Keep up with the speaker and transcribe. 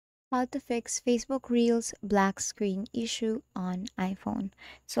How to fix Facebook Reels black screen issue on iPhone.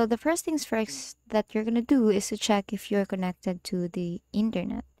 So the first things first that you're gonna do is to check if you're connected to the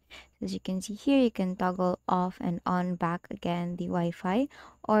internet. As you can see here, you can toggle off and on back again the Wi-Fi,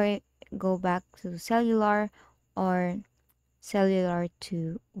 or go back to cellular, or cellular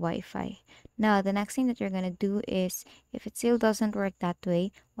to Wi-Fi. Now, the next thing that you're gonna do is, if it still doesn't work that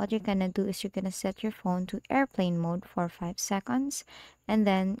way, what you're gonna do is you're gonna set your phone to airplane mode for 5 seconds and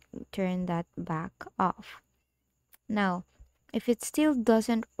then turn that back off. Now, if it still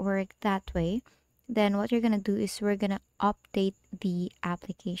doesn't work that way, then what you're gonna do is we're gonna update the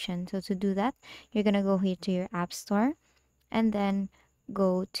application. So to do that, you're gonna go here to your app store and then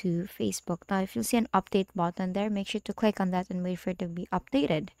go to Facebook. Now, if you see an update button there, make sure to click on that and wait for it to be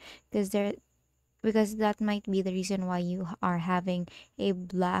updated, because that might be the reason why you are having a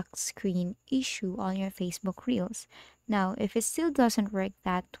black screen issue on your Facebook Reels. Now, if it still doesn't work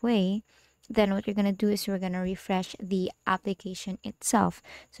that way, then what you're going to do is you're going to refresh the application itself.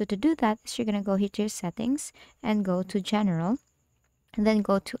 So to do that, you're going to go here to your settings and go to general and then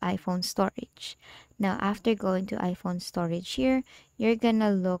go to iPhone storage. Now, after going to iPhone storage here, you're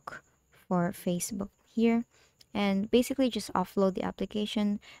gonna look for Facebook here and basically just offload the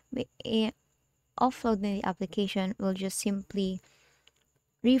application. Offloading the application will just simply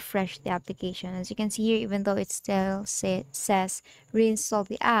refresh the application. As you can see here, even though it still says reinstall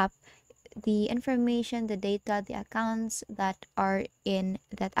the app, the information, the data, the accounts that are in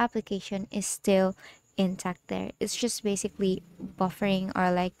that application is still intact there. It's just basically buffering,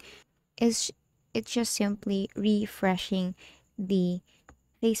 or like it's it's just simply refreshing the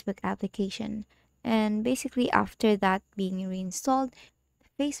Facebook application. And basically after that being reinstalled,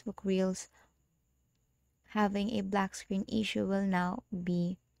 Facebook Reels having a black screen issue will now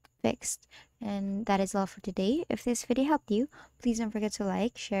be fixed. And that is all for today. If this video helped you, please don't forget to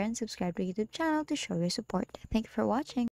like, share, and subscribe to our YouTube channel to show your support. Thank you for watching.